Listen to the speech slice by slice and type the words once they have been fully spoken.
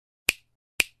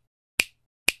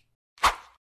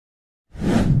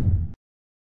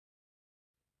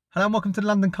Hello and welcome to the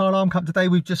London Car Alarm Co. Today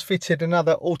we've just fitted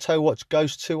another Auto Watch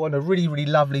Goes To on a really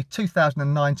lovely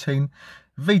 2019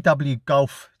 VW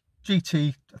Golf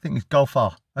GT, I think it's Golf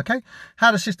R. Okay,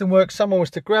 how the system works: someone was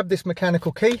to grab this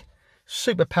mechanical key,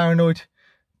 super paranoid,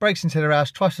 breaks into their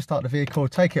house, tries to start the vehicle,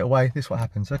 take it away. This is what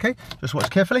happens. Okay, just watch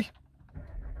carefully.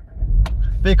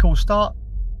 Vehicle will start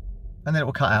and then it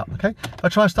will cut out. Okay, if I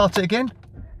try and start it again,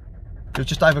 it'll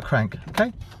just over crank.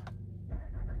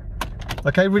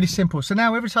 Okay, really simple. So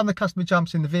now every time the customer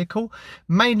jumps in the vehicle,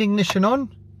 main ignition on,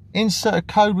 insert a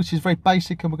code which is very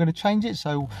basic and we're going to change it.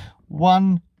 So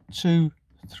 1, 2,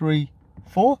 3,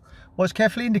 4. Watch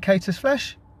carefully, indicators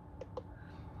flash.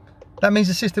 That means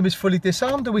the system is fully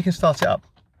disarmed and we can start it up.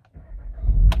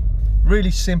 Really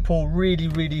simple,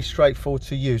 really straightforward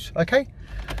to use. Okay,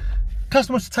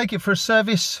 customer wants to take it for a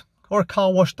service or a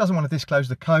car wash, doesn't want to disclose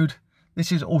the code.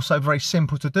 This is also very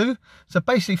simple to do. So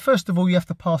basically, first of all, you have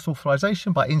to pass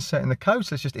authorization by inserting the code.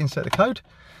 So let's just insert the code.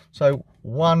 So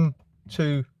 1,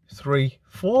 2, 3,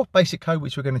 4, basic code,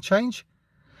 which we're going to change.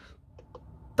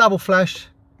 Double flash.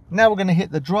 Now we're going to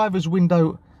hit the driver's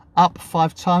window up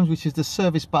 5 times, which is the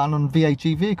service button on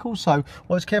VAG vehicles. So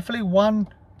watch carefully. 1,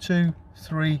 2,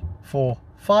 3, 4,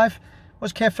 5.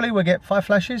 Watch carefully. We'll get 5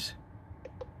 flashes.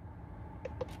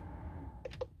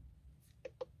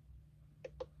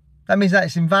 That means that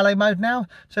it's in valet mode now.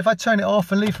 So if I turn it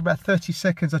off and leave for about 30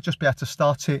 seconds, I'll just be able to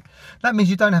start it. That means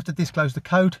you don't have to disclose the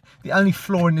code. The only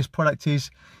flaw in this product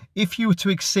is if you were to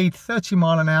exceed 30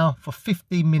 miles an hour for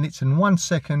 15 minutes and 1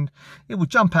 second, it will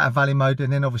jump out of valet mode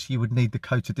and then obviously you would need the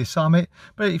code to disarm it.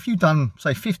 But if you've done,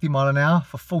 say, 50 miles an hour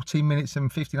for 14 minutes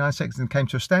and 59 seconds and came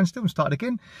to a standstill and started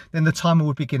again, then the timer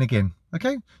would begin again.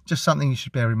 Okay, just something you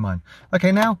should bear in mind.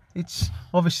 Okay, now it's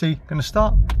obviously going to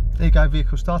start. There you go,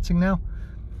 vehicle starting now.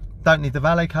 Don't need the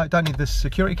valet code, don't need the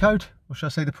security code, or should I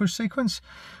say the push sequence.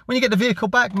 When you get the vehicle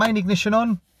back, main ignition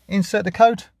on, insert the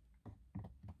code.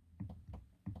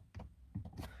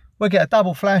 We'll get a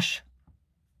double flash.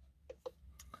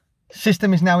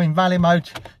 System is now in valet mode.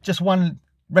 Just one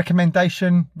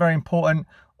recommendation, very important,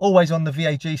 always on the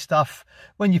VAG stuff.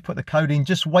 When you put the code in,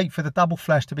 just wait for the double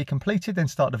flash to be completed, then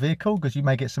start the vehicle, because you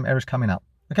may get some errors coming up.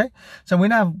 Okay, so we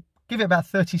now give it about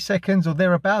 30 seconds or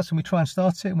thereabouts and we try and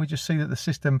start it and we just see that the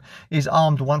system is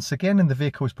armed once again and the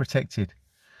vehicle is protected.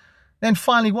 Then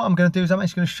finally what I'm going to do is I'm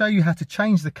actually going to show you how to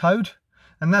change the code,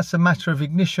 and that's a matter of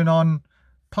ignition on,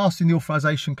 passing the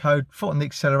authorization code, foot on the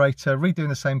accelerator, redoing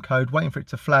the same code, waiting for it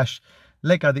to flash,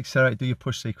 let go of the accelerator, do your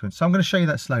push sequence. So I'm going to show you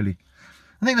that slowly.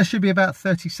 I think that should be about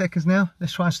 30 seconds now.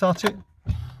 Let's try and start it.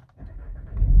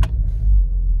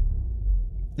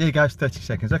 There you go, it's 30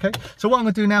 seconds. Okay, so what I'm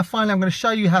going to do now, finally, I'm going to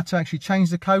show you how to actually change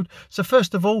the code. So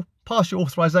first of all, pass your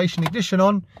authorization, ignition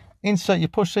on, insert your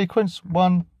push sequence,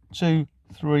 1, 2,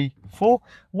 3, 4.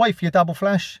 Wait for your double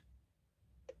flash.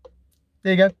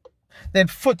 There you go. Then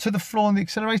foot to the floor on the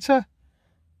accelerator.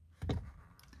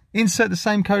 Insert the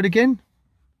same code again.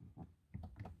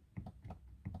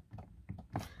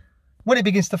 When it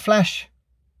begins to flash,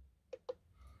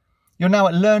 you're now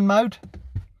at learn mode.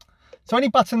 So any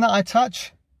button that I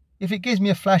touch, if it gives me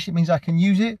a flash, it means I can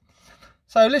use it.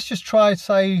 So let's just try,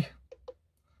 say,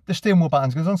 the steering wheel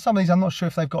buttons, because on some of these I'm not sure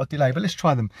if they've got a delay, but let's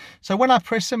try them. So when I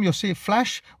press them, you'll see it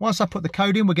flash. Once I put the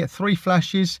code in, we'll get 3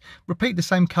 flashes. Repeat the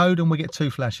same code and we'll get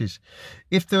 2 flashes.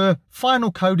 If the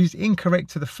final code is incorrect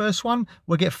to the first one,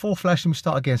 we'll get 4 flashes and we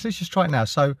start again. So let's just try it now.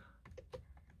 So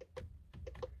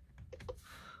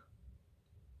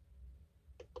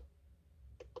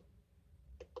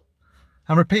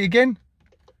and repeat again.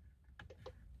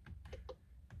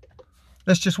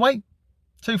 Let's just wait.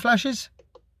 2 flashes.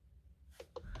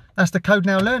 That's the code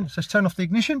now learned. So let's turn off the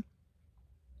ignition.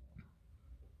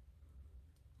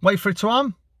 Wait for it to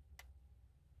arm.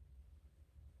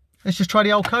 Let's just try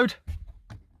the old code.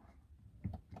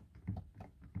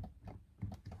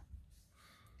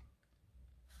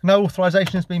 No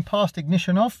authorization has been passed.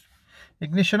 Ignition off.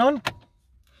 Ignition on.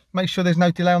 Make sure there's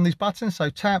no delay on these buttons. So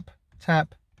tap,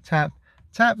 tap, tap,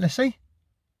 tap. Let's see.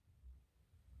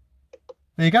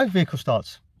 There you go, vehicle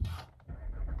starts.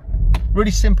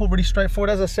 Really simple, really straightforward.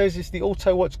 As I said, it's the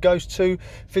Auto Watch Goes To,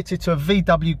 fitted to a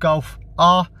VW Golf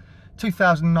R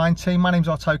 2019. My name's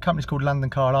Otto, company's called London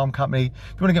Car Alarm Company. If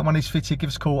you want to get one of these fitted, give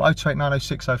us a call, 028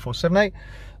 906 0478,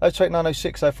 028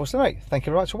 906 0478. Thank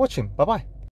you very much for watching. Bye bye.